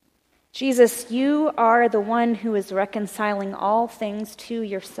Jesus, you are the one who is reconciling all things to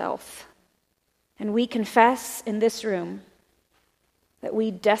yourself. And we confess in this room that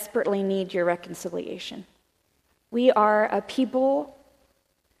we desperately need your reconciliation. We are a people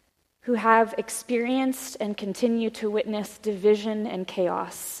who have experienced and continue to witness division and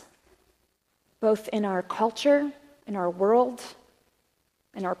chaos, both in our culture, in our world,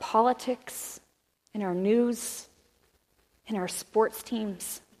 in our politics, in our news, in our sports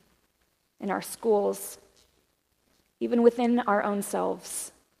teams, in our schools, even within our own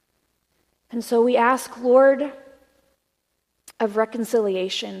selves. And so we ask, Lord, of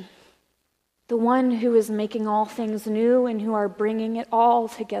reconciliation, the one who is making all things new and who are bringing it all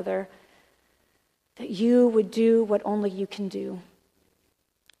together, that you would do what only you can do.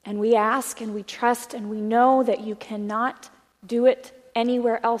 And we ask and we trust and we know that you cannot do it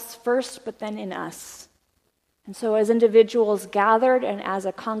anywhere else first but then in us. And so as individuals gathered and as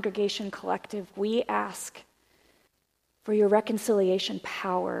a congregation collective, we ask for your reconciliation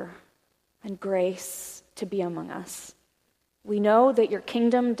power and grace to be among us. We know that your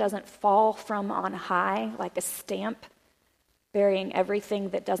kingdom doesn't fall from on high like a stamp, burying everything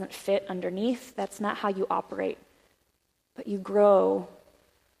that doesn't fit underneath. That's not how you operate. But you grow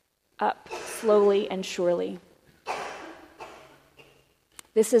up slowly and surely.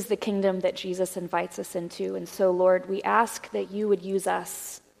 This is the kingdom that Jesus invites us into. And so, Lord, we ask that you would use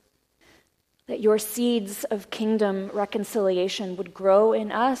us, that your seeds of kingdom reconciliation would grow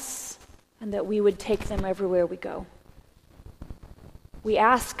in us, and that we would take them everywhere we go. We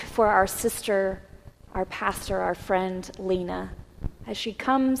ask for our sister, our pastor, our friend, Lena, as she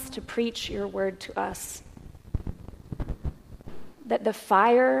comes to preach your word to us, that the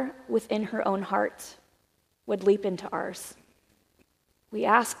fire within her own heart would leap into ours. We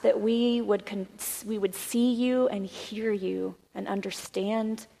ask that we would see you and hear you and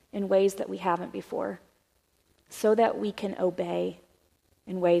understand in ways that we haven't before, so that we can obey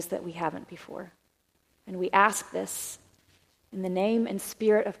in ways that we haven't before. And we ask this in the name and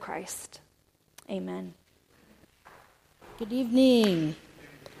spirit of Christ. Amen. Good evening.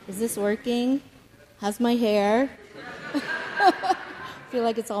 Is this working? How's my hair? I feel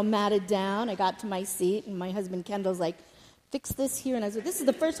like it's all matted down. I got to my seat, and my husband Kendall's like, fix this here. And I said, this is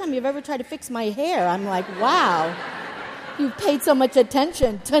the first time you've ever tried to fix my hair. I'm like, wow, you've paid so much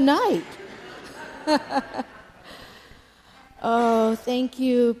attention tonight. Oh, thank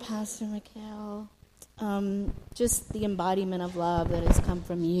you, Pastor Mikhail. Just the embodiment of love that has come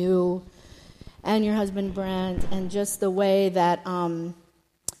from you and your husband Brent, and just the way that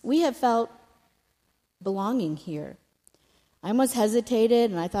we have felt belonging here. I almost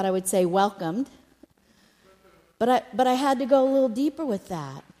hesitated, and I thought I would say welcomed, but I had to go a little deeper with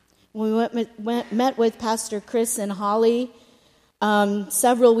that. When we met with Pastor Chris and Holly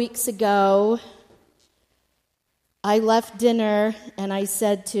several weeks ago, I left dinner, and I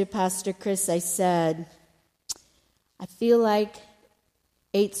said to Pastor Chris, I said, I feel like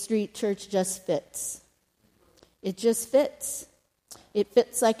 8th Street Church just fits. It just fits. It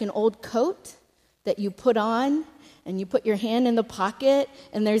fits like an old coat that you put on, and you put your hand in the pocket,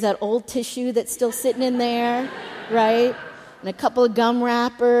 and there's that old tissue that's still sitting in there, right? And a couple of gum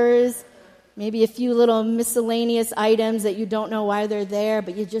wrappers, maybe a few little miscellaneous items that you don't know why they're there,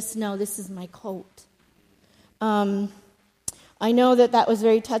 but you just know this is my coat. I know that was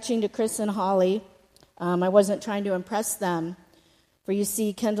very touching to Chris and Holly. I wasn't trying to impress them. For you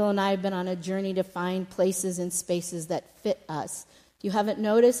see, Kendall and I have been on a journey to find places and spaces that fit us. If you haven't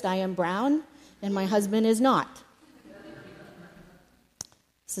noticed, I am brown, and my husband is not.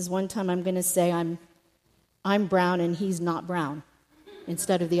 This is one time I'm going to say I'm brown and he's not brown,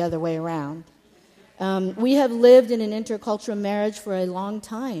 instead of the other way around. We have lived in an intercultural marriage for a long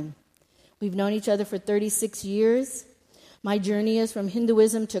time. We've known each other for 36 years. My journey is from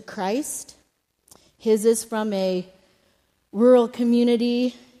Hinduism to Christ. His is from a rural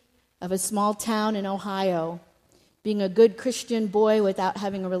community of a small town in Ohio, being a good Christian boy without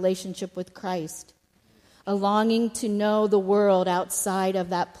having a relationship with Christ, a longing to know the world outside of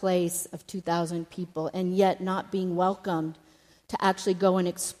that place of 2,000 people, and yet not being welcomed to actually go and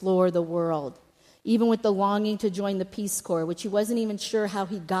explore the world, even with the longing to join the Peace Corps, which he wasn't even sure how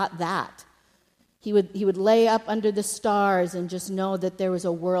he got that. He would lay up under the stars and just know that there was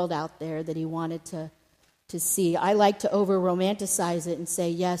a world out there that he wanted to see. I like to over-romanticize it and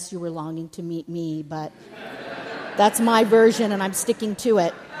say, yes, you were longing to meet me, but that's my version and I'm sticking to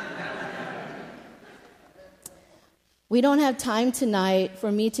it. We don't have time tonight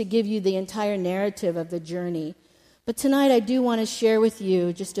for me to give you the entire narrative of the journey, but tonight I do want to share with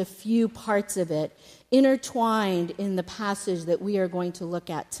you just a few parts of it, intertwined in the passage that we are going to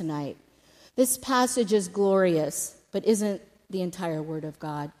look at tonight. This passage is glorious, but isn't the entire Word of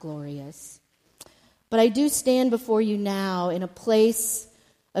God glorious? But I do stand before you now in a place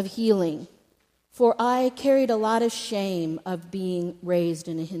of healing, for I carried a lot of shame of being raised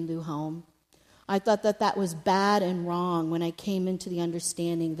in a Hindu home. I thought that that was bad and wrong when I came into the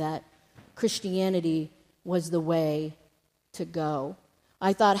understanding that Christianity was the way to go.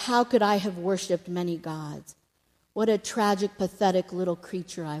 I thought, how could I have worshipped many gods? What a tragic, pathetic little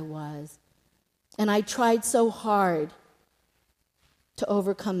creature I was. And I tried so hard to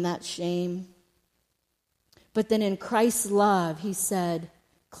overcome that shame. But then in Christ's love, he said,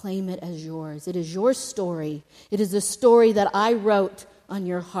 claim it as yours. It is your story. It is the story that I wrote on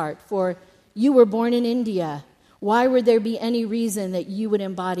your heart. For you were born in India. Why would there be any reason that you would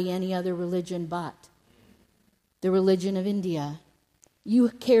embody any other religion but the religion of India? You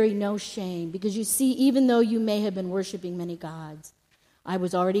carry no shame, because you see, even though you may have been worshiping many gods, I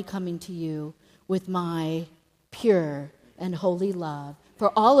was already coming to you with my pure and holy love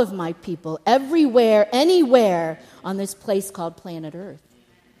for all of my people, everywhere, anywhere on this place called planet Earth.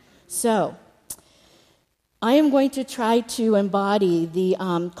 So, I am going to try to embody the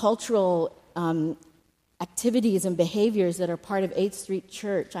cultural activities and behaviors that are part of 8th Street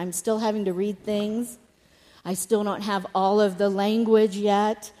Church. I'm still having to read things. I still don't have all of the language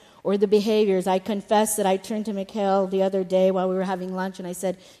yet or the behaviors. I confess that I turned to Mikhail the other day while we were having lunch and I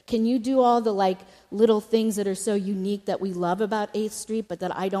said, can you do all the little things that are so unique that we love about 8th Street but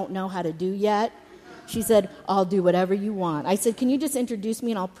that I don't know how to do yet? She said, I'll do whatever you want. I said, can you just introduce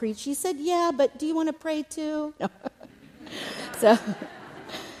me and I'll preach? She said, yeah, but do you want to pray too? No. So,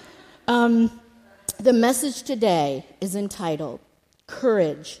 the message today is entitled,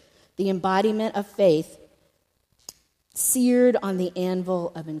 Courage, the Embodiment of Faith, Seared on the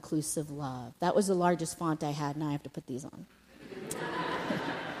Anvil of Inclusive Love. That was the largest font I had. Now I have to put these on.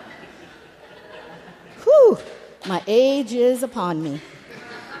 Whew, my age is upon me.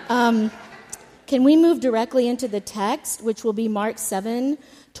 Can we move directly into the text, which will be Mark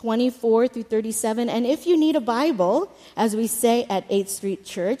 7:24 through 37? And if you need a Bible, as we say at 8th Street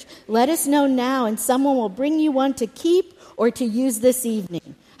Church, let us know now, and someone will bring you one to keep or to use this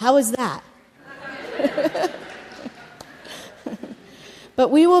evening. How is that? But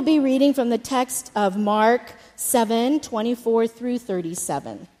we will be reading from the text of Mark 7:24 through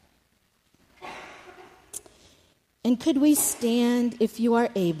 37. And could we stand, if you are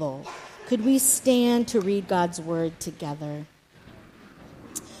able, could we stand to read God's word together?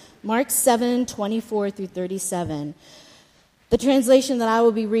 Mark 7:24 through 37. The translation that I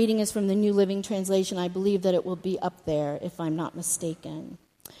will be reading is from the New Living Translation. I believe that it will be up there, if I'm not mistaken.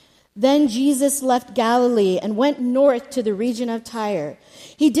 Then Jesus left Galilee and went north to the region of Tyre.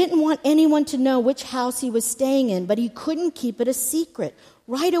 He didn't want anyone to know which house he was staying in, but he couldn't keep it a secret.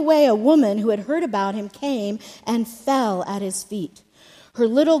 Right away, a woman who had heard about him came and fell at his feet. Her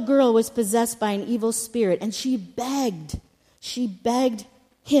little girl was possessed by an evil spirit, and she begged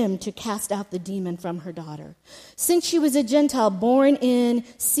him to cast out the demon from her daughter. Since she was a Gentile born in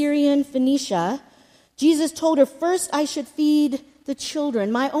Syrian Phoenicia, Jesus told her, first I should feed the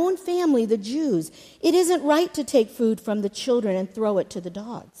children, my own family, the Jews. It isn't right to take food from the children and throw it to the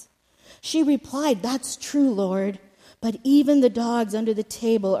dogs. She replied, that's true, Lord, but even the dogs under the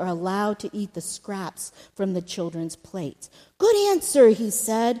table are allowed to eat the scraps from the children's plates. Good answer, he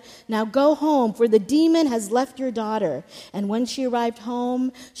said. Now go home, for the demon has left your daughter. And when she arrived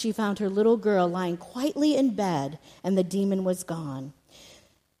home, she found her little girl lying quietly in bed, and the demon was gone.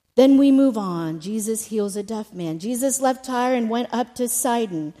 Then we move on. Jesus heals a deaf man. Jesus left Tyre and went up to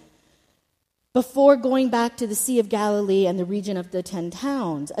Sidon before going back to the Sea of Galilee and the region of the 10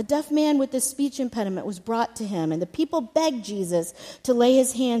 towns. A deaf man with a speech impediment was brought to him, and the people begged Jesus to lay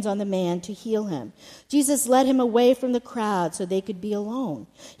his hands on the man to heal him. Jesus led him away from the crowd so they could be alone.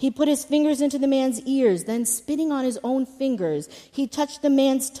 He put his fingers into the man's ears, then spitting on his own fingers, he touched the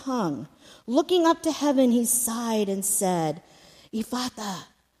man's tongue. Looking up to heaven, he sighed and said, Ephphatha,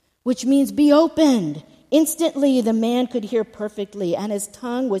 which means be opened. Instantly, the man could hear perfectly, and his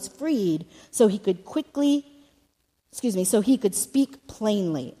tongue was freed, so he could speak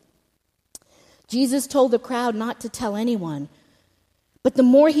plainly. Jesus told the crowd not to tell anyone, but the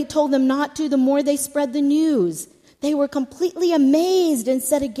more he told them not to, the more they spread the news. They were completely amazed and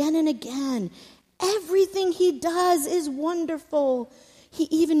said again and again, everything he does is wonderful. He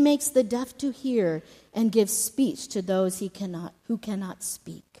even makes the deaf to hear and gives speech to those who cannot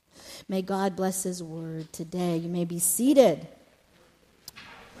speak. May God bless his word today. You may be seated.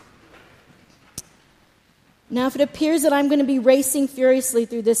 Now, if it appears that I'm going to be racing furiously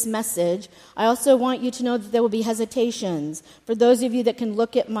through this message, I also want you to know that there will be hesitations. For those of you that can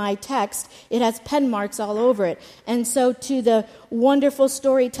look at my text, it has pen marks all over it. And so to the wonderful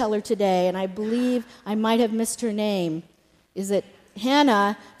storyteller today, and I believe I might have missed her name, is it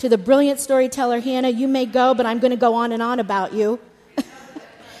Hannah? To the brilliant storyteller, Hannah, you may go, but I'm going to go on and on about you.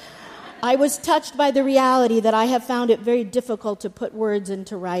 I was touched by the reality that I have found it very difficult to put words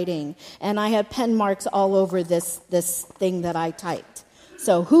into writing, and I have pen marks all over this thing that I typed.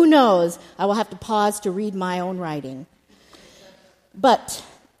 So who knows? I will have to pause to read my own writing. But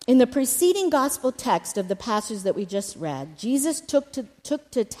in the preceding gospel text of the passage that we just read, Jesus took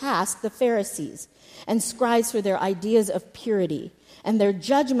to task the Pharisees and scribes for their ideas of purity and their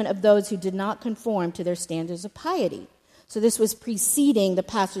judgment of those who did not conform to their standards of piety. So this was preceding the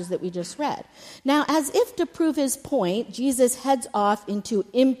passage that we just read. Now, as if to prove his point, Jesus heads off into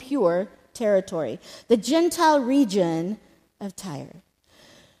impure territory, the Gentile region of Tyre.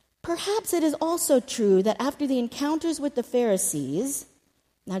 Perhaps it is also true that after the encounters with the Pharisees,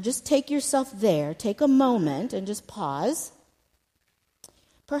 now just take yourself there, take a moment and just pause.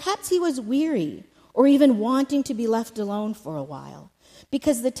 Perhaps he was weary or even wanting to be left alone for a while,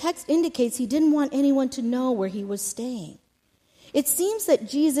 because the text indicates he didn't want anyone to know where he was staying. It seems that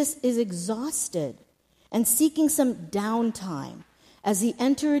Jesus is exhausted and seeking some downtime as he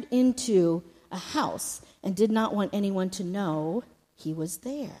entered into a house and did not want anyone to know he was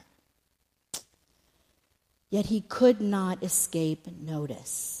there. Yet he could not escape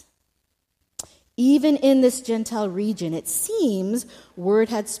notice. Even in this Gentile region, it seems word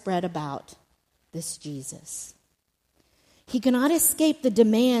had spread about this Jesus. He cannot escape the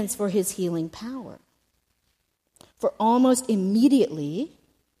demands for his healing power. For almost immediately,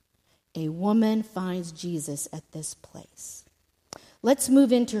 a woman finds Jesus at this place. Let's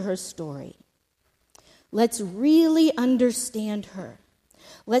move into her story. Let's really understand her.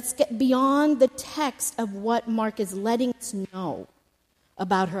 Let's get beyond the text of what Mark is letting us know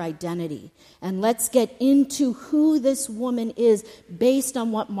about her identity. And let's get into who this woman is based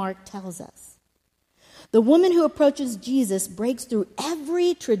on what Mark tells us. The woman who approaches Jesus breaks through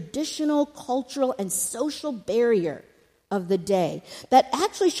every traditional, cultural, and social barrier of the day that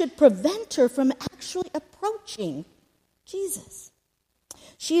actually should prevent her from actually approaching Jesus.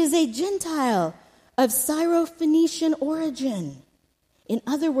 She is a Gentile of Syro-Phoenician origin. In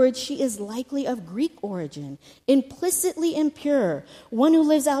other words, she is likely of Greek origin, implicitly impure, one who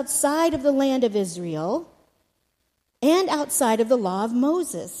lives outside of the land of Israel and outside of the law of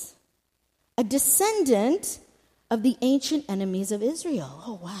Moses. A descendant of the ancient enemies of Israel.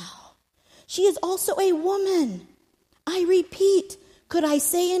 Oh, wow. She is also a woman. I repeat, could I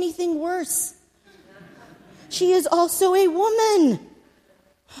say anything worse? She is also a woman.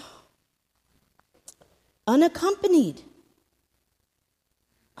 Unaccompanied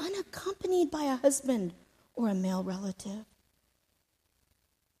by a husband or a male relative.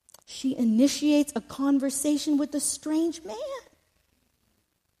 She initiates a conversation with a strange man.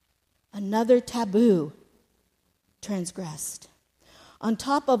 Another taboo transgressed. On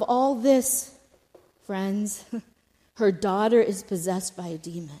top of all this, friends, her daughter is possessed by a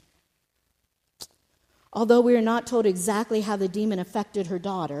demon. Although we are not told exactly how the demon affected her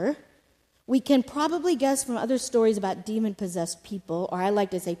daughter, we can probably guess from other stories about demon-possessed people, or I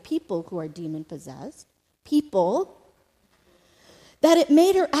like to say people who are demon-possessed, that it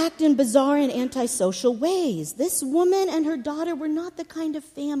made her act in bizarre and antisocial ways. This woman and her daughter were not the kind of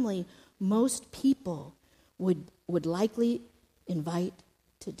family most people would likely invite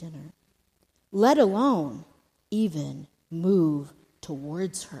to dinner, let alone even move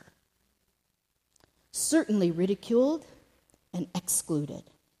towards her. Certainly ridiculed and excluded.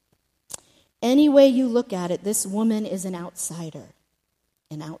 Any way you look at it, this woman is an outsider.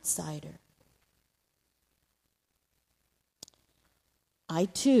 An outsider. I,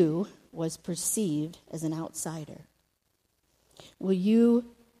 too, was perceived as an outsider. Will you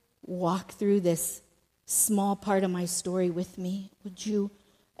walk through this small part of my story with me? Would you,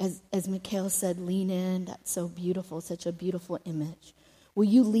 as Mikhail said, lean in? That's so beautiful, such a beautiful image. Will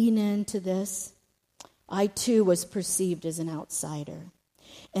you lean into this? I, too, was perceived as an outsider.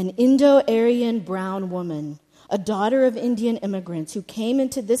 An Indo-Aryan brown woman, a daughter of Indian immigrants who came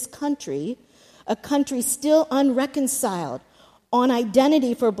into this country, a country still unreconciled on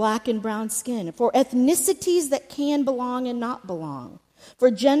identity for black and brown skin, for ethnicities that can belong and not belong, for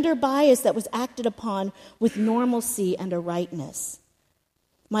gender bias that was acted upon with normalcy and a rightness.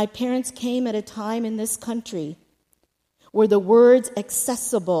 My parents came at a time in this country where the words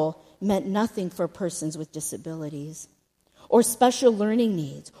accessible meant nothing for persons with disabilities, or special learning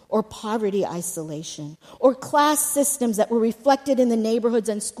needs, or poverty isolation, or class systems that were reflected in the neighborhoods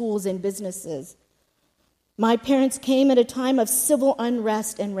and schools and businesses. My parents came at a time of civil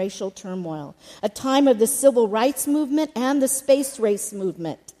unrest and racial turmoil, a time of the civil rights movement and the space race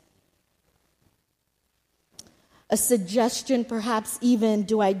movement. A suggestion, perhaps even,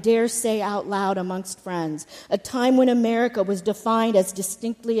 do I dare say out loud amongst friends, a time when America was defined as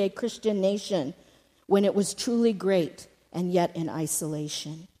distinctly a Christian nation, when it was truly great and yet in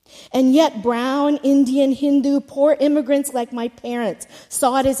isolation. And yet brown, Indian, Hindu, poor immigrants like my parents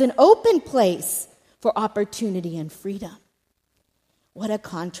saw it as an open place for opportunity and freedom. What a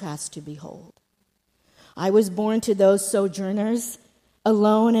contrast to behold. I was born to those sojourners,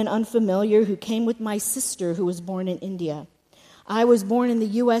 alone and unfamiliar, who came with my sister who was born in India. I was born in the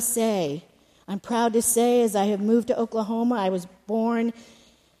USA. I'm proud to say, as I have moved to Oklahoma, I was born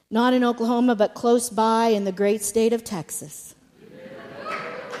not in Oklahoma, but close by in the great state of Texas.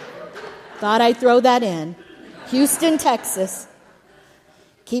 Thought I'd throw that in. Houston, Texas.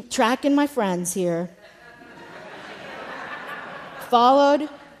 Keep tracking my friends here. Followed,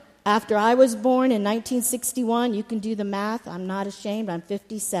 after I was born in 1961, you can do the math. I'm not ashamed. I'm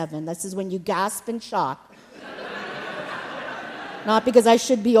 57. This is when you gasp in shock. Not because I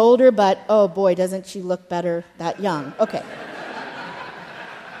should be older, but, oh boy, doesn't she look better that young. Okay.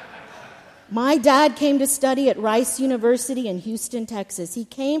 My dad came to study at Rice University in Houston, Texas. He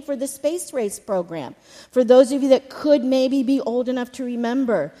came for the space race program. For those of you that could maybe be old enough to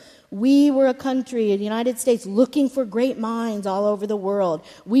remember, we were a country, the United States, looking for great minds all over the world.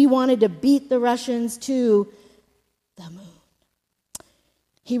 We wanted to beat the Russians to the moon.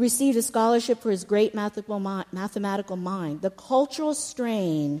 He received a scholarship for his great mathematical mind. The cultural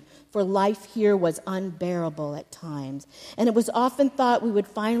strain for life here was unbearable at times, and it was often thought we would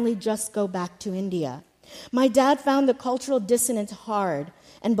finally just go back to India. My dad found the cultural dissonance hard,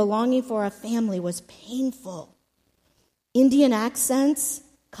 and belonging for a family was painful. Indian accents,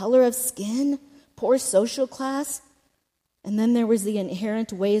 color of skin, poor social class, and then there was the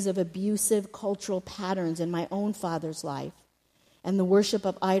inherent ways of abusive cultural patterns in my own father's life, and the worship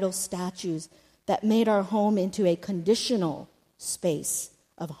of idol statues that made our home into a conditional space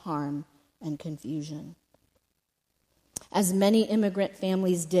of harm and confusion. As many immigrant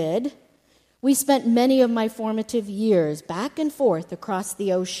families did, we spent many of my formative years back and forth across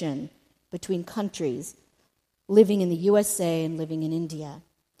the ocean between countries, living in the USA and living in India.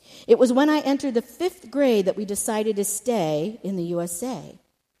 It was when I entered the 5th grade that we decided to stay in the USA.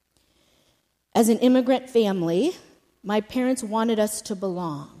 As an immigrant family, my parents wanted us to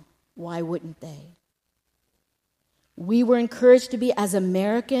belong. Why wouldn't they? We were encouraged to be as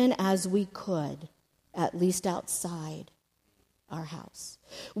American as we could, at least outside our house.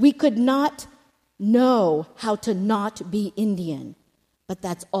 We could not know how to not be Indian, but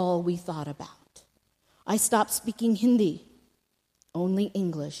that's all we thought about. I stopped speaking Hindi, only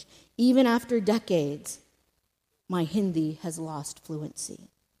English. Even after decades, my Hindi has lost fluency.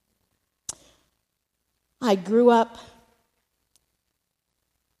 I grew up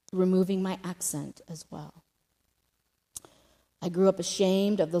removing my accent as well. I grew up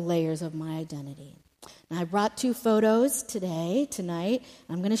ashamed of the layers of my identity. Now, I brought 2 photos tonight.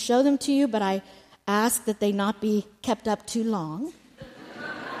 I'm going to show them to you, but I ask that they not be kept up too long.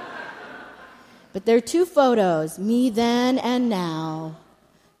 But there are 2 photos, me then and now.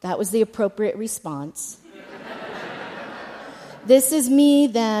 That was the appropriate response. This is me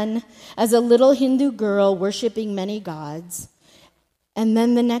then as a little Hindu girl worshiping many gods. And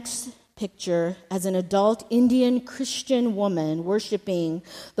then the next picture as an adult Indian Christian woman worshiping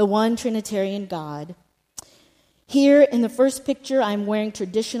the one Trinitarian God. Here in the first picture, I'm wearing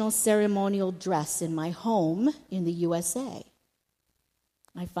traditional ceremonial dress in my home in the USA.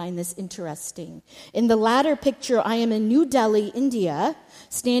 I find this interesting. In the latter picture, I am in New Delhi, India,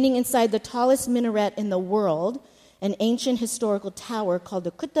 standing inside the tallest minaret in the world, an ancient historical tower called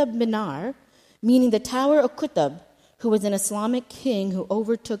the Qutb Minar, meaning the Tower of Qutb, who was an Islamic king who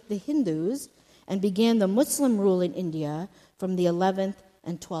overtook the Hindus and began the Muslim rule in India from the 11th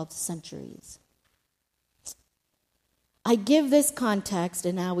and 12th centuries. I give this context,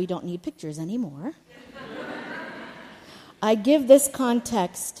 and now we don't need pictures anymore. I give this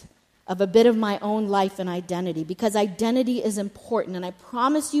context of a bit of my own life and identity, because identity is important, and I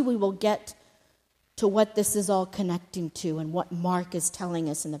promise you we will get to what this is all connecting to and what Mark is telling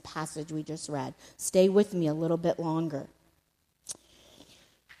us in the passage we just read. Stay with me a little bit longer.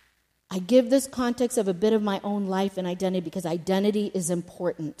 I give this context of a bit of my own life and identity because identity is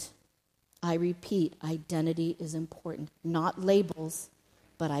important. I repeat, identity is important. Not labels,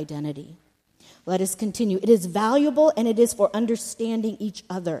 but identity. Let us continue. It is valuable and it is for understanding each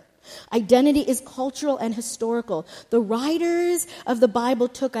other. Identity is cultural and historical. The writers of the Bible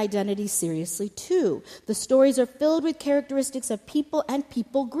took identity seriously too. The stories are filled with characteristics of people and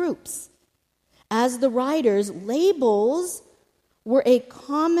people groups. As the writers, labels were a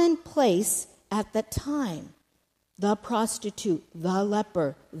commonplace at that time. The prostitute, the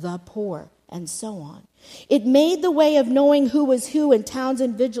leper, the poor, and so on. It made the way of knowing who was who in towns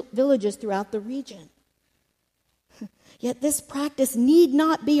and villages throughout the region. Yet this practice need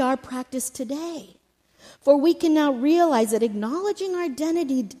not be our practice today. For we can now realize that acknowledging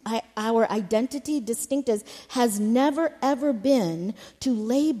our identity distinct as has never ever been to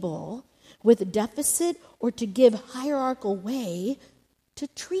label with deficit or to give hierarchical way to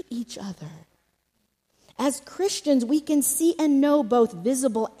treat each other. As Christians, we can see and know both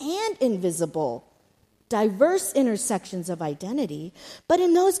visible and invisible, diverse intersections of identity, but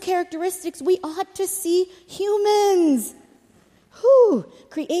in those characteristics, we ought to see humans,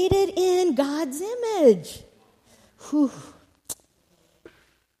 created in God's image.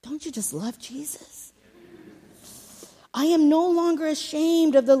 Don't you just love Jesus? I am no longer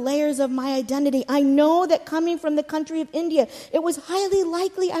ashamed of the layers of my identity. I know that coming from the country of India, it was highly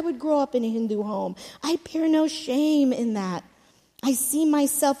likely I would grow up in a Hindu home. I bear no shame in that. I see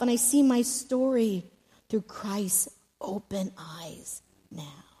myself and I see my story through Christ's open eyes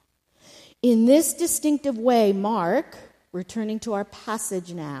now. In this distinctive way, Mark, returning to our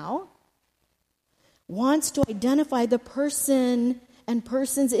passage now, wants to identify the person and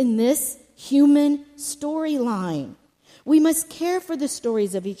persons in this human storyline. We must care for the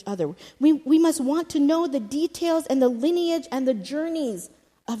stories of each other. We must want to know the details and the lineage and the journeys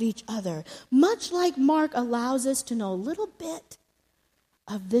of each other. Much like Mark allows us to know a little bit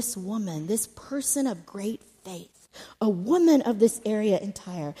of this woman, this person of great faith, a woman of this area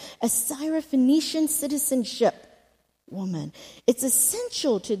entire, a Syrophoenician citizenship woman. It's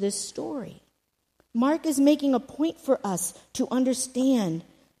essential to this story. Mark is making a point for us to understand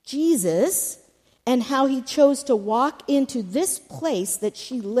Jesus and how he chose to walk into this place that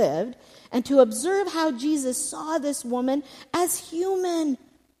she lived and to observe how Jesus saw this woman as human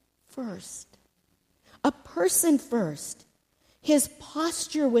first, a person first, his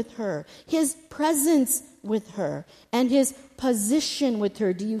posture with her, his presence with her, and his position with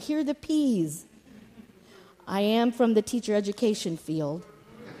her. Do you hear the P's? I am from the teacher education field.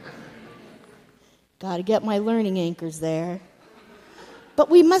 Got to get my learning anchors there. But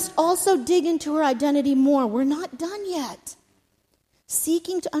we must also dig into her identity more. We're not done yet.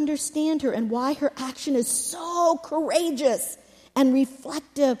 Seeking to understand her and why her action is so courageous and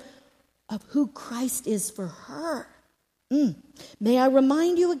reflective of who Christ is for her. May I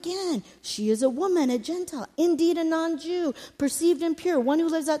remind you again, she is a woman, a Gentile, indeed a non-Jew, perceived impure, one who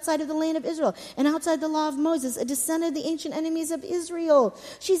lives outside of the land of Israel and outside the law of Moses, a descendant of the ancient enemies of Israel.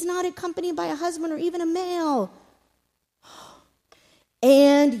 She's not accompanied by a husband or even a male.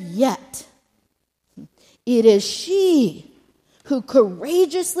 And yet, it is she who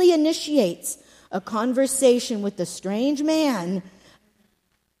courageously initiates a conversation with the strange man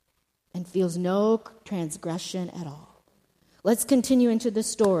and feels no transgression at all. Let's continue into the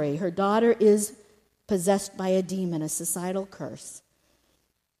story. Her daughter is possessed by a demon, a societal curse.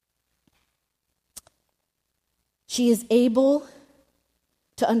 She is able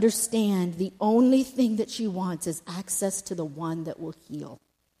to understand the only thing that she wants is access to the one that will heal.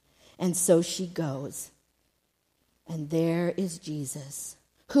 And so she goes. And there is Jesus,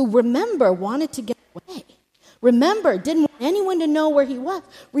 who, remember, wanted to get away. Remember, didn't want anyone to know where he was.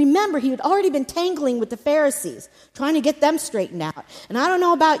 Remember, he had already been tangling with the Pharisees, trying to get them straightened out. And I don't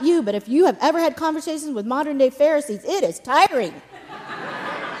know about you, but if you have ever had conversations with modern-day Pharisees, it is tiring.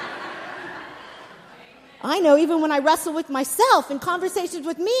 I know even when I wrestle with myself in conversations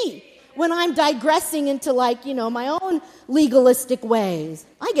with me, when I'm digressing into my own legalistic ways,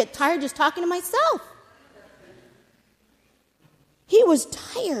 I get tired just talking to myself. He was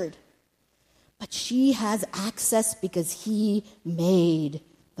tired, but she has access because he made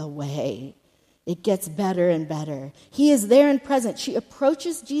the way. It gets better and better. He is there and present. She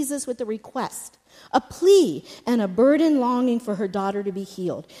approaches Jesus with a request, a plea, and a burden longing for her daughter to be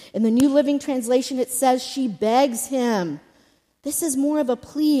healed. In the New Living Translation, it says she begs him. This is more of a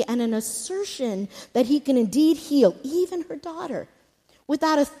plea and an assertion that he can indeed heal even her daughter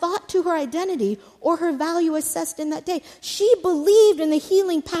without a thought to her identity or her value assessed in that day. She believed in the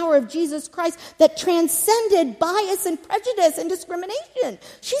healing power of Jesus Christ that transcended bias and prejudice and discrimination.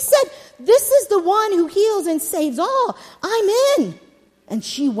 She said, this is the one who heals and saves all. I'm in. And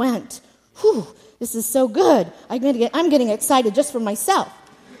she went. This is so good. I'm getting excited just for myself.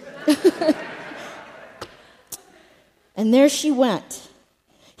 And there she went.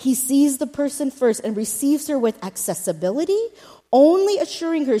 He sees the person first and receives her with accessibility, only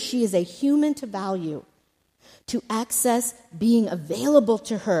assuring her she is a human to value, to access being available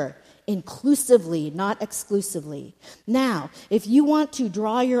to her inclusively, not exclusively. Now, if you want to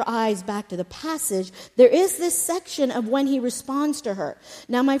draw your eyes back to the passage, there is this section of when he responds to her.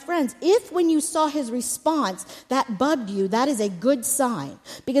 Now, my friends, if when you saw his response that bugged you, that is a good sign,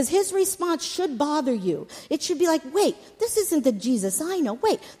 because his response should bother you. It should be like, wait, this isn't the Jesus I know.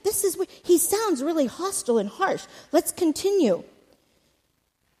 Wait, he sounds really hostile and harsh. Let's continue.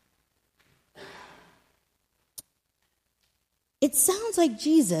 It sounds like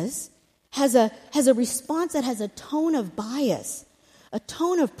Jesus has a response that has a tone of bias, a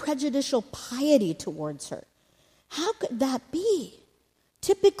tone of prejudicial piety towards her. How could that be?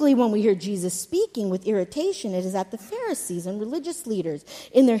 Typically, when we hear Jesus speaking with irritation, it is at the Pharisees and religious leaders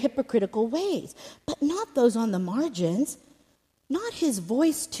in their hypocritical ways, but not those on the margins, not his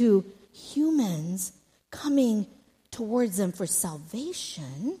voice to humans coming towards them for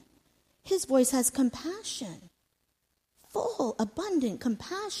salvation. His voice has compassion. Full, abundant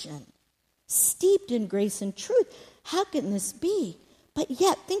compassion, steeped in grace and truth. How can this be? But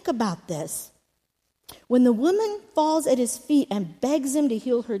yet, think about this. When the woman falls at his feet and begs him to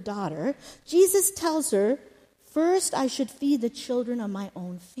heal her daughter, Jesus tells her, first I should feed the children of my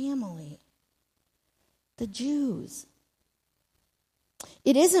own family, the Jews.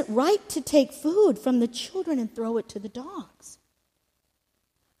 It isn't right to take food from the children and throw it to the dogs.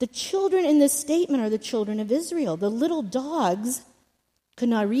 The children in this statement are the children of Israel. The little dogs,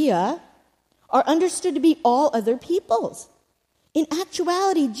 Canaria, are understood to be all other peoples. In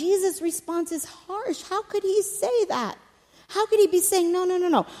actuality, Jesus' response is harsh. How could he say that? How could he be saying,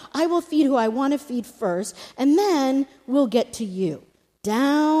 no, I will feed who I want to feed first, and then we'll get to you.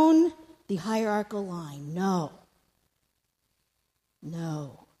 Down the hierarchical line. No.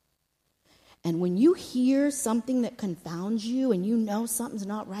 And when you hear something that confounds you and you know something's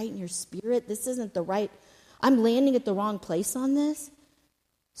not right in your spirit, this isn't the right, I'm landing at the wrong place on this,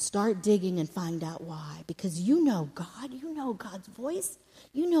 start digging and find out why. Because you know God, you know God's voice,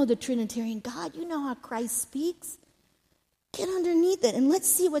 you know the Trinitarian God, you know how Christ speaks. Get underneath it and let's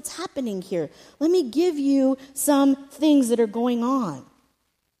see what's happening here. Let me give you some things that are going on.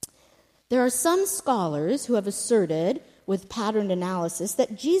 There are some scholars who have asserted with pattern analysis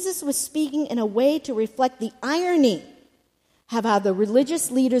that Jesus was speaking in a way to reflect the irony of how the religious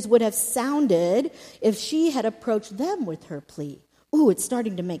leaders would have sounded if she had approached them with her plea. Ooh, it's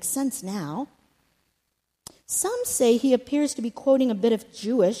starting to make sense now. Some say he appears to be quoting a bit of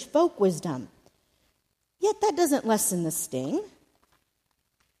Jewish folk wisdom. Yet that doesn't lessen the sting.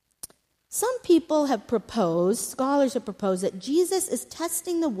 Some people have proposed, scholars have proposed, that Jesus is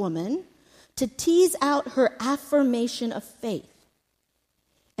testing the woman to tease out her affirmation of faith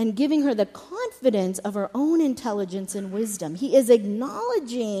and giving her the confidence of her own intelligence and wisdom. He is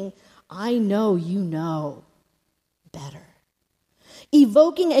acknowledging, I know you know better.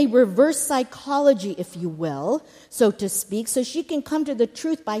 Evoking a reverse psychology, if you will, so to speak, so she can come to the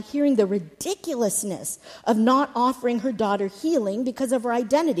truth by hearing the ridiculousness of not offering her daughter healing because of her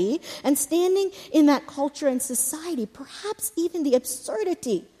identity and standing in that culture and society, perhaps even the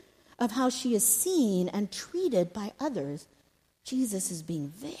absurdity of how she is seen and treated by others. Jesus is being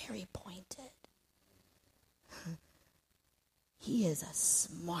very pointed. He is a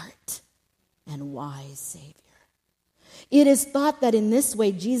smart and wise Savior. It is thought that in this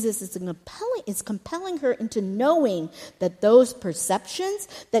way, Jesus is compelling her into knowing that those perceptions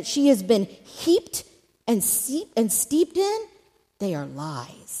that she has been heaped and steeped in, they are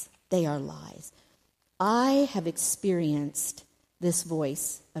lies. They are lies. I have experienced this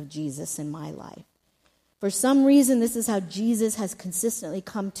voice of Jesus in my life. For some reason, this is how Jesus has consistently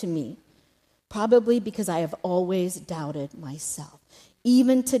come to me. Probably because I have always doubted myself.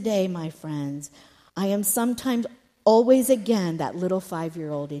 Even today, my friends, I am sometimes always again that little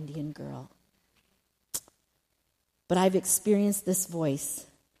 5-year-old Indian girl. But I've experienced this voice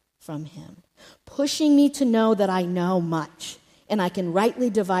from him, pushing me to know that I know much and I can rightly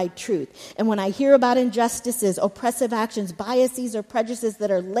divide truth. And when I hear about injustices, oppressive actions, biases, or prejudices that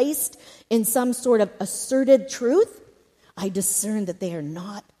are laced in some sort of asserted truth, I discern that they are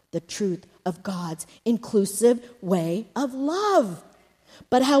not the truth of God's inclusive way of love.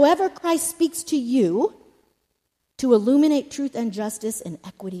 But however Christ speaks to you to illuminate truth and justice and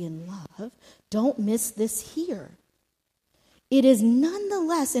equity and love, don't miss this here. It is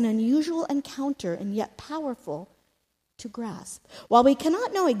nonetheless an unusual encounter and yet powerful to grasp. While we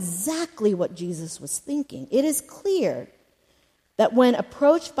cannot know exactly what Jesus was thinking, it is clear that when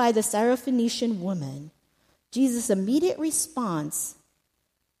approached by the Syrophoenician woman, Jesus' immediate response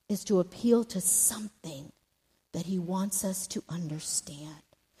is to appeal to something that he wants us to understand.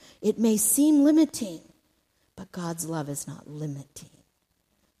 It may seem limiting, but God's love is not limiting.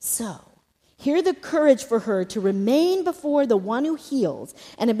 So, hear the courage for her to remain before the one who heals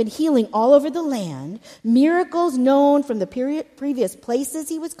and had been healing all over the land, miracles known from the previous places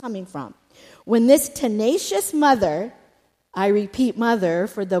he was coming from. When this tenacious mother, I repeat mother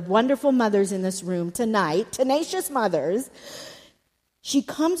for the wonderful mothers in this room tonight, tenacious mothers, she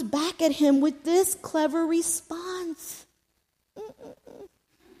comes back at him with this clever response.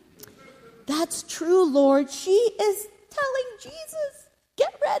 That's true, Lord. She is telling Jesus,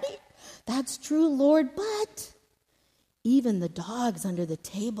 get ready. That's true, Lord, but even the dogs under the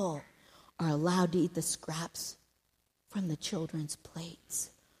table are allowed to eat the scraps from the children's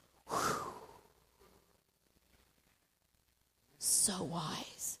plates. Whew. So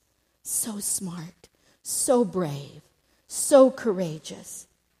wise, so smart, so brave, so courageous.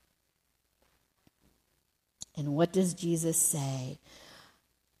 And what does Jesus say?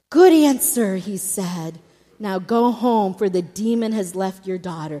 Good answer, he said. Now go home, for the demon has left your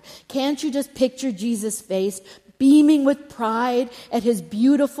daughter. Can't you just picture Jesus' face beaming with pride at his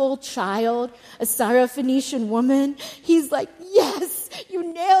beautiful child, a Syrophoenician woman? He's like, yes,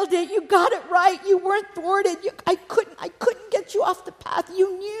 you nailed it. You got it right. You weren't thwarted. I couldn't get you off the path.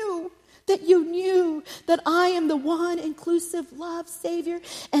 You knew that I am the one inclusive love Savior,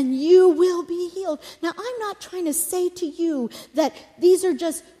 and you will be healed. Now, I'm not trying to say to you that these are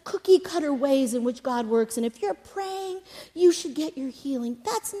just cookie cutter ways in which God works, and if you're praying, you should get your healing.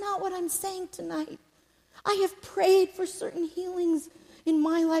 That's not what I'm saying tonight. I have prayed for certain healings in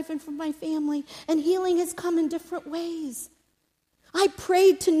my life and for my family, and healing has come in different ways. I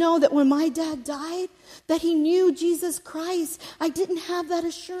prayed to know that when my dad died, that he knew Jesus Christ. I didn't have that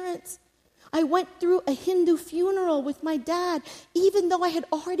assurance. I went through a Hindu funeral with my dad, even though I had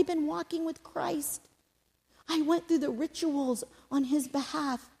already been walking with Christ. I went through the rituals on his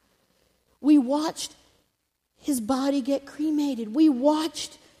behalf. We watched his body get cremated. We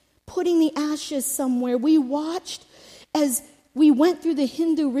watched putting the ashes somewhere. We watched as we went through the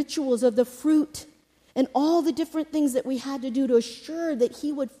Hindu rituals of the fruit and all the different things that we had to do to assure that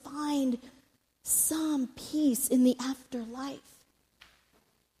he would find some peace in the afterlife.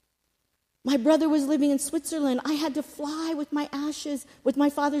 My brother was living in Switzerland. I had to fly with my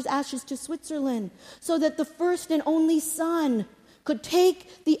father's ashes to Switzerland so that the first and only son could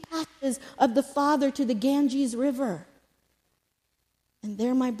take the ashes of the father to the Ganges River. And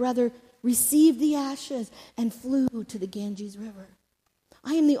there my brother received the ashes and flew to the Ganges River.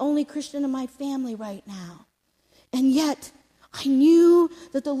 I am the only Christian in my family right now. And yet, I knew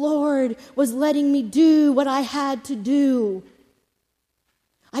that the Lord was letting me do what I had to do.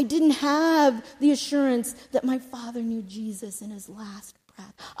 I didn't have the assurance that my father knew Jesus in his last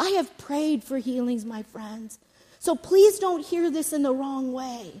breath. I have prayed for healings, my friends. So please don't hear this in the wrong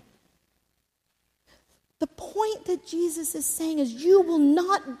way. The point that Jesus is saying is you will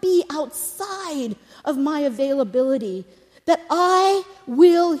not be outside of my availability, that I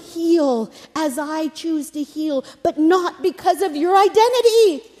will heal as I choose to heal, but not because of your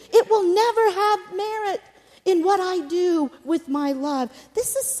identity. It will never have merit in what I do with my love.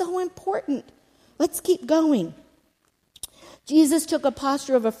 This is so important. Let's keep going. Jesus took a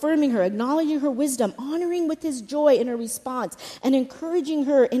posture of affirming her, acknowledging her wisdom, honoring with his joy in her response, and encouraging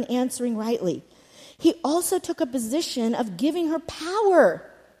her in answering rightly. He also took a position of giving her power.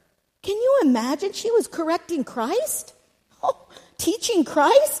 Can you imagine? She was correcting Christ? Teaching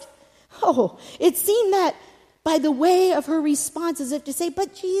Christ? It seemed that by the way of her response, as if to say,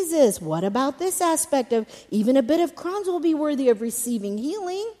 but Jesus, what about this aspect of even a bit of crumbs will be worthy of receiving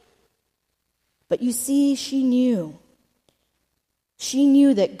healing? But you see, she knew. She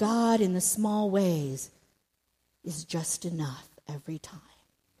knew that God in the small ways is just enough every time.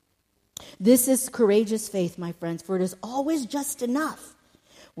 This is courageous faith, my friends, for it is always just enough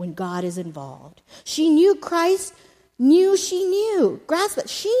when God is involved. She knew Christ knew she knew. Grasp it.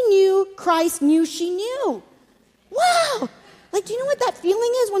 She knew Christ knew she knew. Wow! Like, do you know what that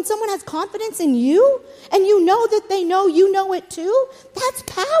feeling is when someone has confidence in you and you know that they know you know it too? That's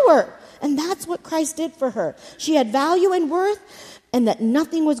power. And that's what Christ did for her. She had value and worth, and that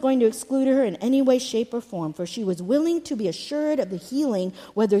nothing was going to exclude her in any way, shape, or form, for she was willing to be assured of the healing,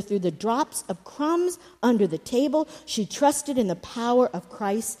 whether through the drops of crumbs under the table. She trusted in the power of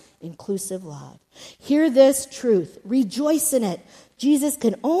Christ's inclusive love. Hear this truth. Rejoice in it. Jesus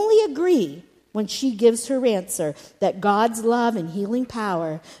can only agree when she gives her answer that God's love and healing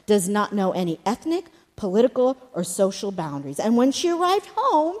power does not know any ethnic, political or social boundaries. And when she arrived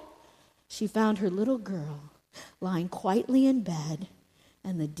home, she found her little girl lying quietly in bed,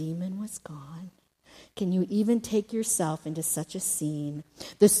 and the demon was gone. Can you even take yourself into such a scene?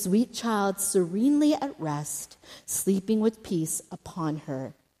 The sweet child serenely at rest, sleeping with peace upon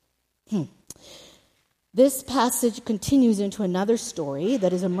her. This passage continues into another story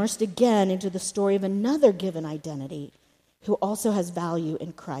that is immersed again into the story of another given identity who also has value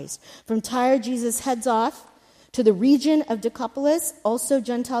in Christ. From Tyre, Jesus heads off to the region of Decapolis, also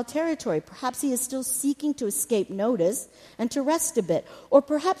Gentile territory. Perhaps he is still seeking to escape notice and to rest a bit. Or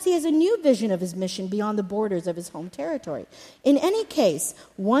perhaps he has a new vision of his mission beyond the borders of his home territory. In any case,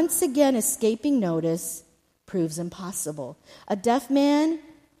 once again, escaping notice proves impossible. A deaf man,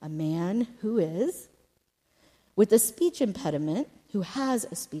 a man who is with a speech impediment, who has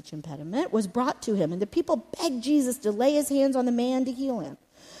a speech impediment, was brought to him. And the people begged Jesus to lay his hands on the man to heal him.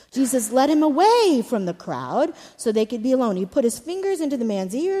 Jesus led him away from the crowd so they could be alone. He put his fingers into the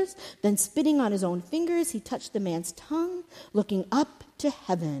man's ears, then spitting on his own fingers, he touched the man's tongue, looking up to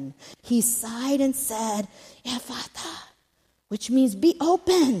heaven. He sighed and said, Ephphatha, which means be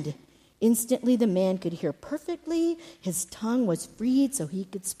opened. Instantly the man could hear perfectly. His tongue was freed so he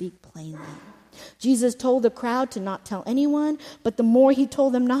could speak plainly. Jesus told the crowd to not tell anyone, but the more he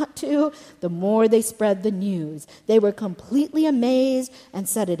told them not to, the more they spread the news. They were completely amazed and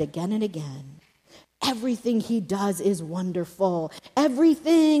said it again and again. Everything he does is wonderful.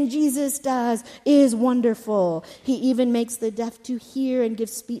 Everything Jesus does is wonderful. He even makes the deaf to hear and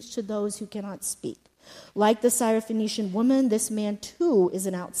gives speech to those who cannot speak. Like the Syrophoenician woman, this man too is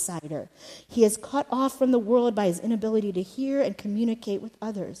an outsider. He is cut off from the world by his inability to hear and communicate with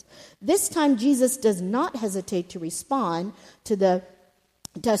others. This time, Jesus does not hesitate to respond to the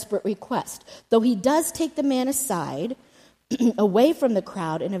desperate request. Though he does take the man aside, away from the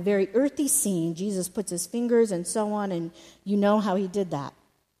crowd in a very earthy scene, Jesus puts his fingers and so on, and you know how he did that.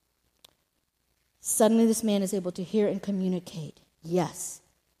 Suddenly, this man is able to hear and communicate. Yes,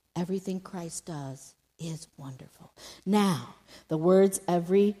 everything Christ does is wonderful. Now, the words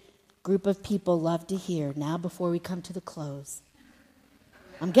every group of people love to hear, now before we come to the close.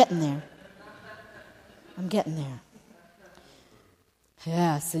 I'm getting there.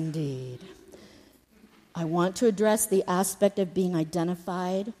 Yes, indeed. I want to address the aspect of being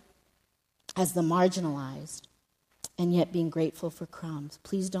identified as the marginalized and yet being grateful for crumbs.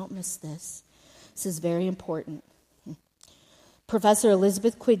 Please don't miss this. This is very important. Professor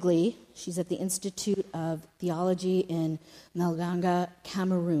Elizabeth Quigley, she's at the Institute of Theology in Nalganga,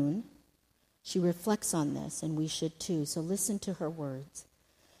 Cameroon. She reflects on this, and we should too. So listen to her words.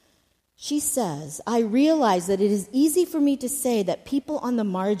 She says, I realize that it is easy for me to say that people on the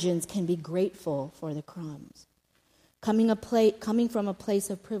margins can be grateful for the crumbs. Coming from a place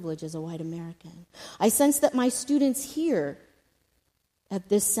of privilege as a white American. I sense that my students here at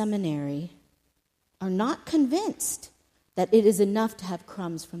this seminary are not convinced that it is enough to have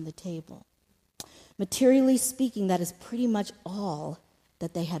crumbs from the table. Materially speaking, that is pretty much all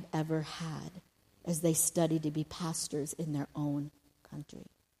that they have ever had as they study to be pastors in their own country.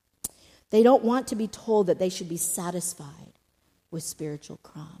 They don't want to be told that they should be satisfied with spiritual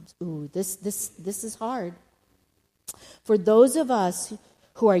crumbs. Ooh, this is hard. For those of us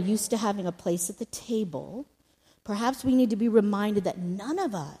who are used to having a place at the table, perhaps we need to be reminded that none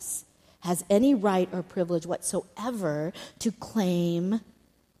of us has any right or privilege whatsoever to claim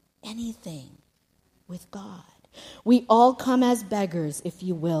anything with God. We all come as beggars, if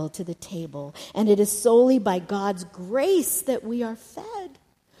you will, to the table, and it is solely by God's grace that we are fed.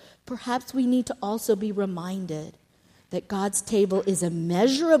 Perhaps we need to also be reminded that God's table is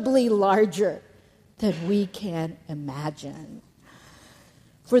immeasurably larger than we can imagine.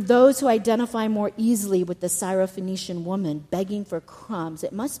 For those who identify more easily with the Syrophoenician woman begging for crumbs,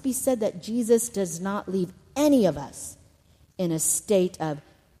 it must be said that Jesus does not leave any of us in a state of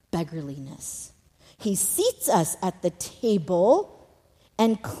beggarliness. He seats us at the table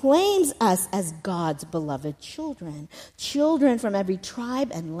and claims us as God's beloved children, children from every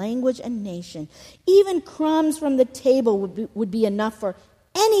tribe and language and nation. Even crumbs from the table would be enough for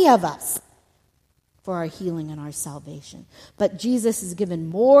any of us for our healing and our salvation. But Jesus is given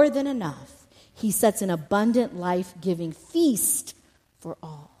more than enough. He sets an abundant, life-giving feast for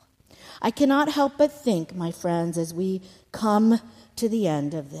all. I cannot help but think, my friends, as we come to the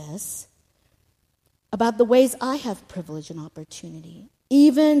end of this, about the ways I have privilege and opportunity,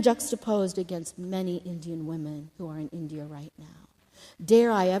 even juxtaposed against many Indian women who are in India right now.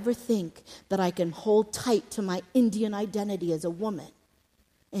 Dare I ever think that I can hold tight to my Indian identity as a woman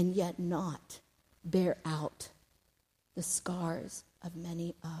and yet not bear out the scars of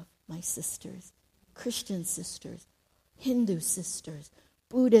many of my sisters Christian sisters, Hindu sisters,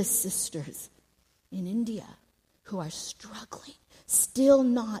 Buddhist sisters in India who are struggling, still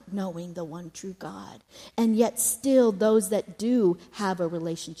not knowing the one true God. And yet still those that do have a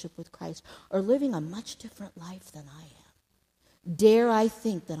relationship with Christ are living a much different life than I am. Dare I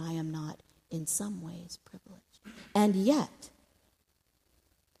think that I am not in some ways privileged. And yet,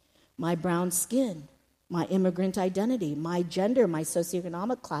 my brown skin, my immigrant identity, my gender, my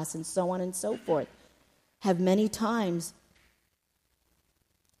socioeconomic class, and so on and so forth, have many times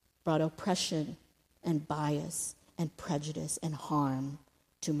brought oppression and bias and prejudice and harm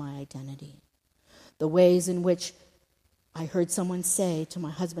to my identity. The ways in which I heard someone say to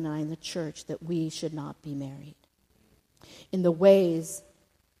my husband and I in the church that we should not be married. In the ways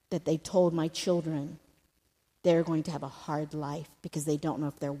that they told my children they're going to have a hard life because they don't know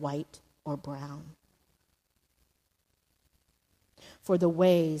if they're white or brown. For the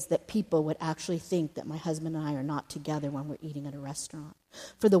ways that people would actually think that my husband and I are not together when we're eating at a restaurant.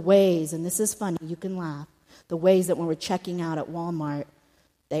 For the ways, and this is funny, you can laugh, the ways that when we're checking out at Walmart,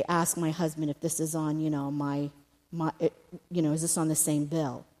 they ask my husband if this is on, is this on the same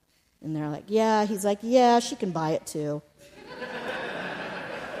bill? And they're like, yeah. He's like, yeah, she can buy it too.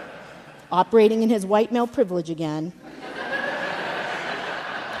 Operating in his white male privilege again.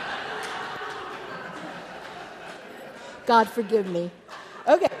 God forgive me.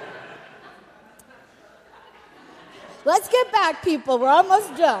 Okay. Let's get back, people. We're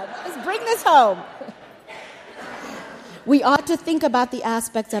almost done. Let's bring this home. We ought to think about the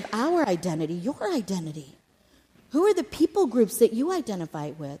aspects of our identity, your identity. Who are the people groups that you identify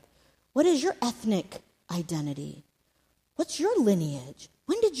with? What is your ethnic identity? What's your lineage?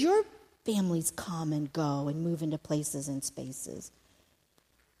 When did your families come and go and move into places and spaces?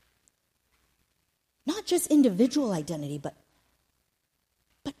 Not just individual identity, but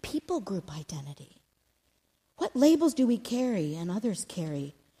people group identity. What labels do we carry and others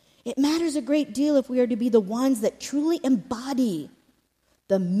carry? It matters a great deal if we are to be the ones that truly embody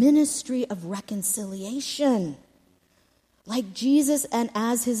the ministry of reconciliation. Like Jesus and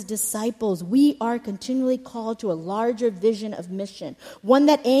as his disciples, we are continually called to a larger vision of mission, one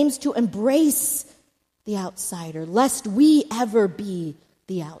that aims to embrace the outsider, lest we ever be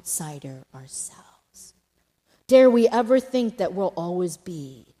the outsider ourselves. Dare we ever think that we'll always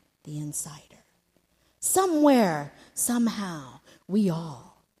be the insider? Somewhere, somehow, we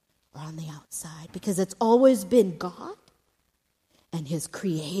all are on the outside because it's always been God and his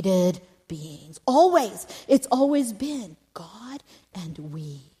created beings. Always. It's always been God and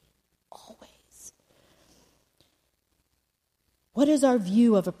we. Always. What is our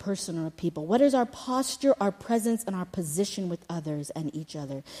view of a person or a people? What is our posture, our presence, and our position with others and each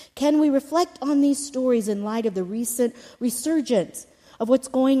other? Can we reflect on these stories in light of the recent resurgence of what's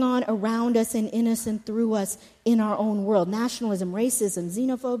going on around us and in us and through us in our own world? Nationalism, racism,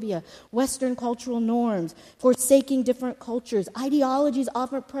 xenophobia, Western cultural norms, forsaking different cultures, ideologies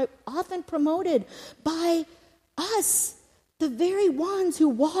often promoted by us, the very ones who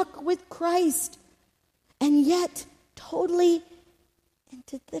walk with Christ, and yet totally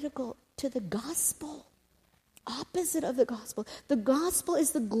antithetical to the gospel. Opposite of the gospel. The gospel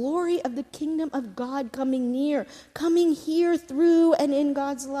is the glory of the kingdom of God coming near, coming here through and in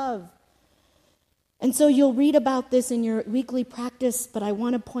God's love. And so you'll read about this in your weekly practice, but I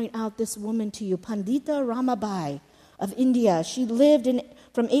want to point out this woman to you, Pandita Ramabai of India. She lived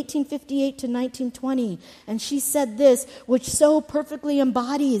from 1858 to 1920, and she said this, which so perfectly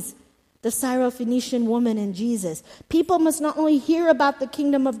embodies the Syrophoenician woman in Jesus. People must not only hear about the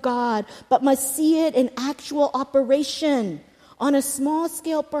kingdom of God, but must see it in actual operation, on a small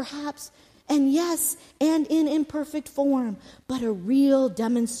scale perhaps, and yes, and in imperfect form, but a real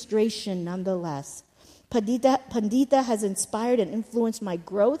demonstration nonetheless. Pandita has inspired and influenced my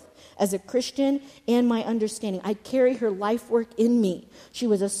growth as a Christian and my understanding. I carry her life work in me. She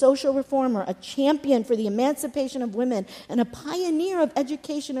was a social reformer, a champion for the emancipation of women, and a pioneer of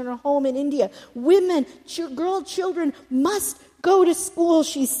education in her home in India. Women, children must go to school,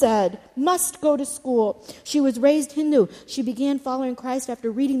 she said. Must go to school. She was raised Hindu. She began following Christ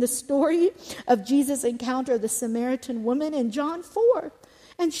after reading the story of Jesus' encounter of the Samaritan woman in John 4.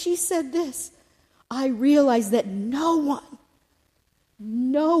 And she said this, I realized that no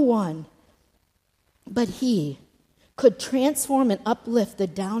one but he could transform and uplift the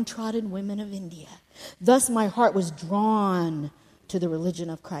downtrodden women of India. Thus my heart was drawn to the religion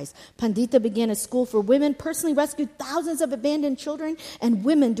of Christ. Pandita began a school for women, personally rescued thousands of abandoned children and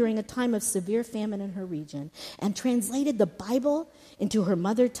women during a time of severe famine in her region, and translated the Bible into her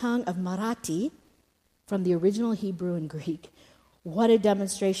mother tongue of Marathi from the original Hebrew and Greek. What a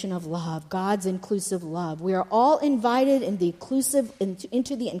demonstration of love, God's inclusive love. We are all invited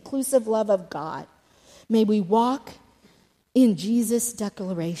into the inclusive love of God. May we walk in Jesus'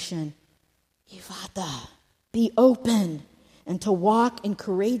 declaration, Ivata, be open, and to walk in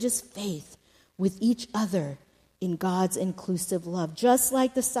courageous faith with each other in God's inclusive love. Just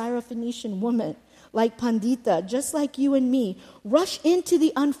like the Syrophoenician woman, like Pandita, just like you and me, rush into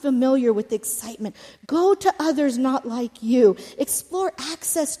the unfamiliar with excitement. Go to others not like you. Explore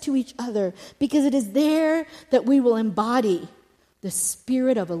access to each other, because it is there that we will embody the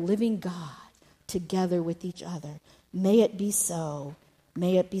spirit of a living God together with each other. May it be so.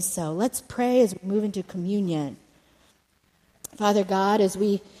 May it be so. Let's pray as we move into communion. Father God, as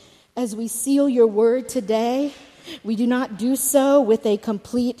we seal your word today, we do not do so with a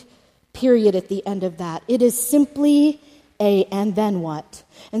complete period at the end of that. It is simply a and then what.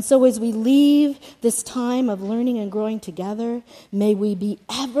 And so as we leave this time of learning and growing together, may we be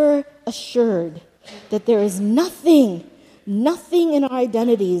ever assured that there is nothing in our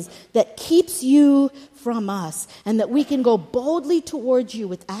identities that keeps you from us, and that we can go boldly towards you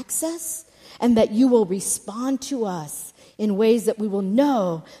with access, and that you will respond to us in ways that we will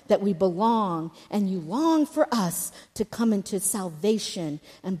know that we belong, and you long for us to come into salvation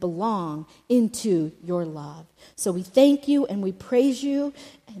and belong into your love. So we thank you and we praise you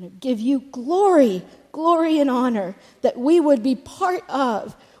and give you glory and honor that we would be part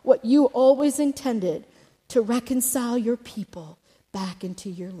of what you always intended, to reconcile your people back into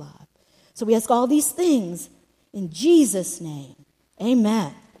your love. So we ask all these things in Jesus' name.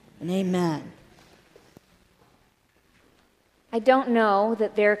 Amen and amen. I don't know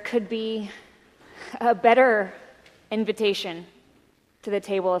that there could be a better invitation to the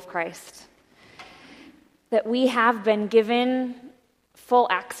table of Christ. That we have been given full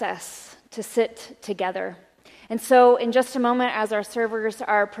access to sit together. And so in just a moment, as our servers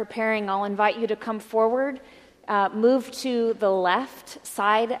are preparing, I'll invite you to come forward, move to the left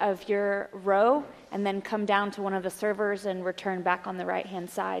side of your row, and then come down to one of the servers and return back on the right-hand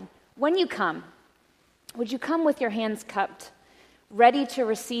side. When you come, would you come with your hands cupped, ready to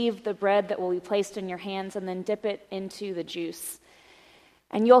receive the bread that will be placed in your hands, and then dip it into the juice?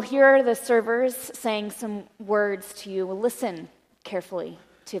 And you'll hear the servers saying some words to you. Listen carefully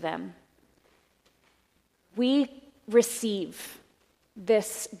to them. We receive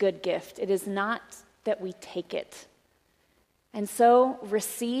this good gift. It is not that we take it. And so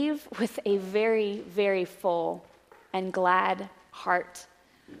receive with a very, very full and glad heart.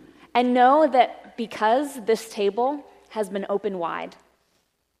 And know that because this table has been open wide,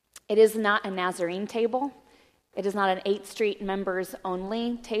 it is not a Nazarene table. It is not an 8th Street members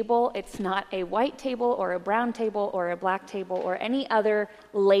only table. It's not a white table or a brown table or a black table or any other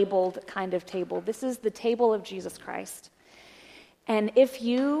labeled kind of table. This is the table of Jesus Christ. And if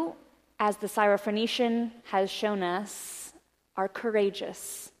you, as the Syrophoenician has shown us, are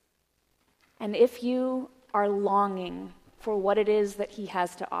courageous, and if you are longing for what it is that he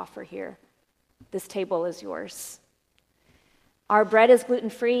has to offer here, this table is yours. Our bread is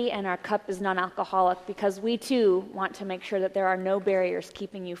gluten-free and our cup is non-alcoholic, because we too want to make sure that there are no barriers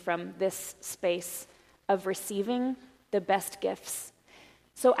keeping you from this space of receiving the best gifts.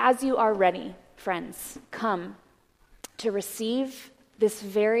 So as you are ready, friends, come to receive this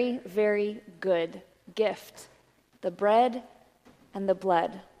very, very good gift, the bread and the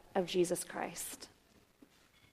blood of Jesus Christ.